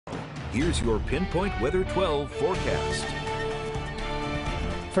Here's your Pinpoint Weather 12 forecast.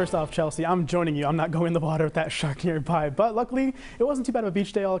 First off, Chelsea, I'm joining you. I'm not going in the water with that shark nearby, but luckily it wasn't too bad of a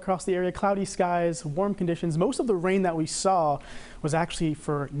beach day all across the area. Cloudy skies, warm conditions. Most of the rain that we saw was actually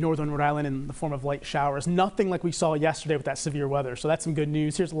for northern Rhode Island in the form of light showers. Nothing like we saw yesterday with that severe weather. So that's some good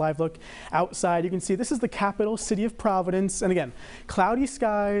news. Here's a live look outside. You can see this is the capital city of Providence. And again, cloudy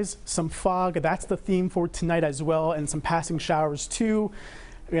skies, some fog. That's the theme for tonight as well, and some passing showers too.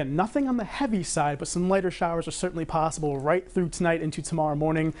 Again, nothing on the heavy side, but some lighter showers are certainly possible right through tonight into tomorrow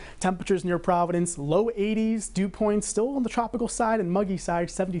morning. Temperatures near Providence, low 80s, dew points still on the tropical side and muggy side,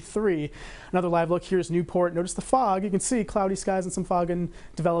 73. Another live look here is Newport. Notice the fog. You can see cloudy skies and some fog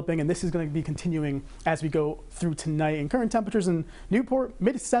developing, and this is going to be continuing as we go through tonight. And current temperatures in Newport,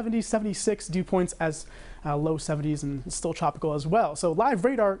 mid 70s, 76, dew points as low 70s, and still tropical as well. So live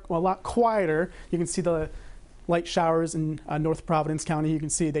radar, a lot quieter. You can see the light showers in North Providence County. You can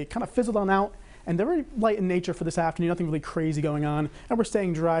see they kind of fizzled on out, and they're very light in nature for this afternoon. Nothing really crazy going on, and we're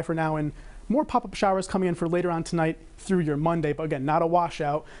staying dry for now, and more pop-up showers coming in for later on tonight through your Monday, but again, not a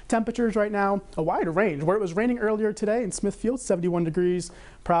washout. Temperatures right now, a wide range. Where it was raining earlier today in Smithfield, 71 degrees,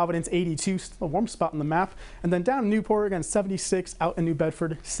 Providence, 82, still a warm spot on the map. And then down in Newport, again, 76, out in New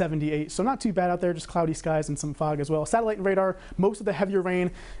Bedford, 78. So not too bad out there, just cloudy skies and some fog as well. Satellite and radar, most of the heavier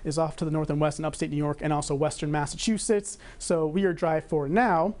rain is off to the north and west in upstate New York and also western Massachusetts. So we are dry for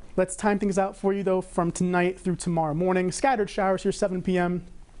now. Let's time things out for you, though, from tonight through tomorrow morning. Scattered showers here, 7 p.m.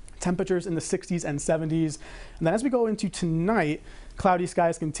 Temperatures in the 60s and 70s. And then as we go into tonight, cloudy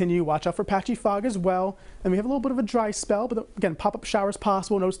skies continue. Watch out for patchy fog as well. And we have a little bit of a dry spell, but again, pop-up showers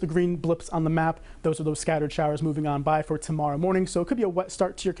possible. Notice the green blips on the map. Those are those scattered showers moving on by for tomorrow morning. So it could be a wet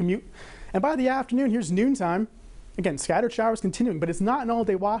start to your commute. And by the afternoon, here's noontime. Again, scattered showers continuing, but it's not an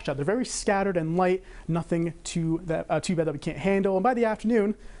all-day washout. They're very scattered and light. Nothing too bad that we can't handle. And by the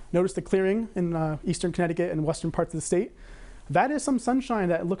afternoon, notice the clearing in eastern Connecticut and western parts of the state. That is some sunshine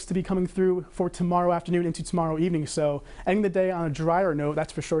that looks to be coming through for tomorrow afternoon into tomorrow evening. So ending the day on a drier note,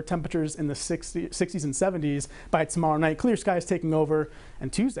 that's for sure. Temperatures in the 60s and 70s by tomorrow night. Clear skies taking over,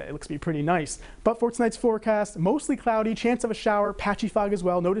 and Tuesday it looks to be pretty nice. But for tonight's forecast, mostly cloudy, chance of a shower, patchy fog as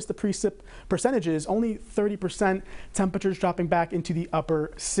well. Notice the precip percentages, only 30%. Temperatures dropping back into the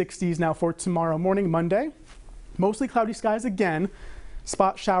upper 60s. Now for tomorrow morning, Monday, mostly cloudy skies again.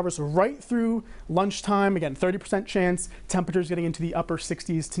 Spot showers right through lunchtime. Again, 30% chance. Temperatures getting into the upper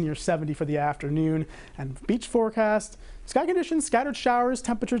 60s to near 70 for the afternoon. And beach forecast, sky conditions, scattered showers,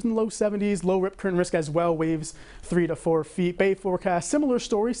 temperatures in the low 70s, low rip current risk as well, waves 3 to 4 feet. Bay forecast, similar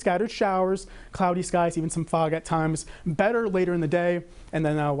story, scattered showers, cloudy skies, even some fog at times. Better later in the day. And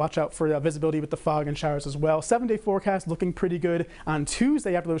then watch out for visibility with the fog and showers as well. 7-day forecast looking pretty good on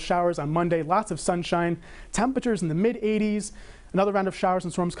Tuesday after those showers. On Monday, lots of sunshine. Temperatures in the mid 80s. Another round of showers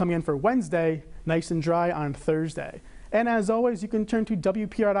and storms coming in for Wednesday, nice and dry on Thursday. And as always, you can turn to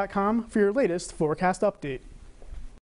WPRI.com for your latest forecast update.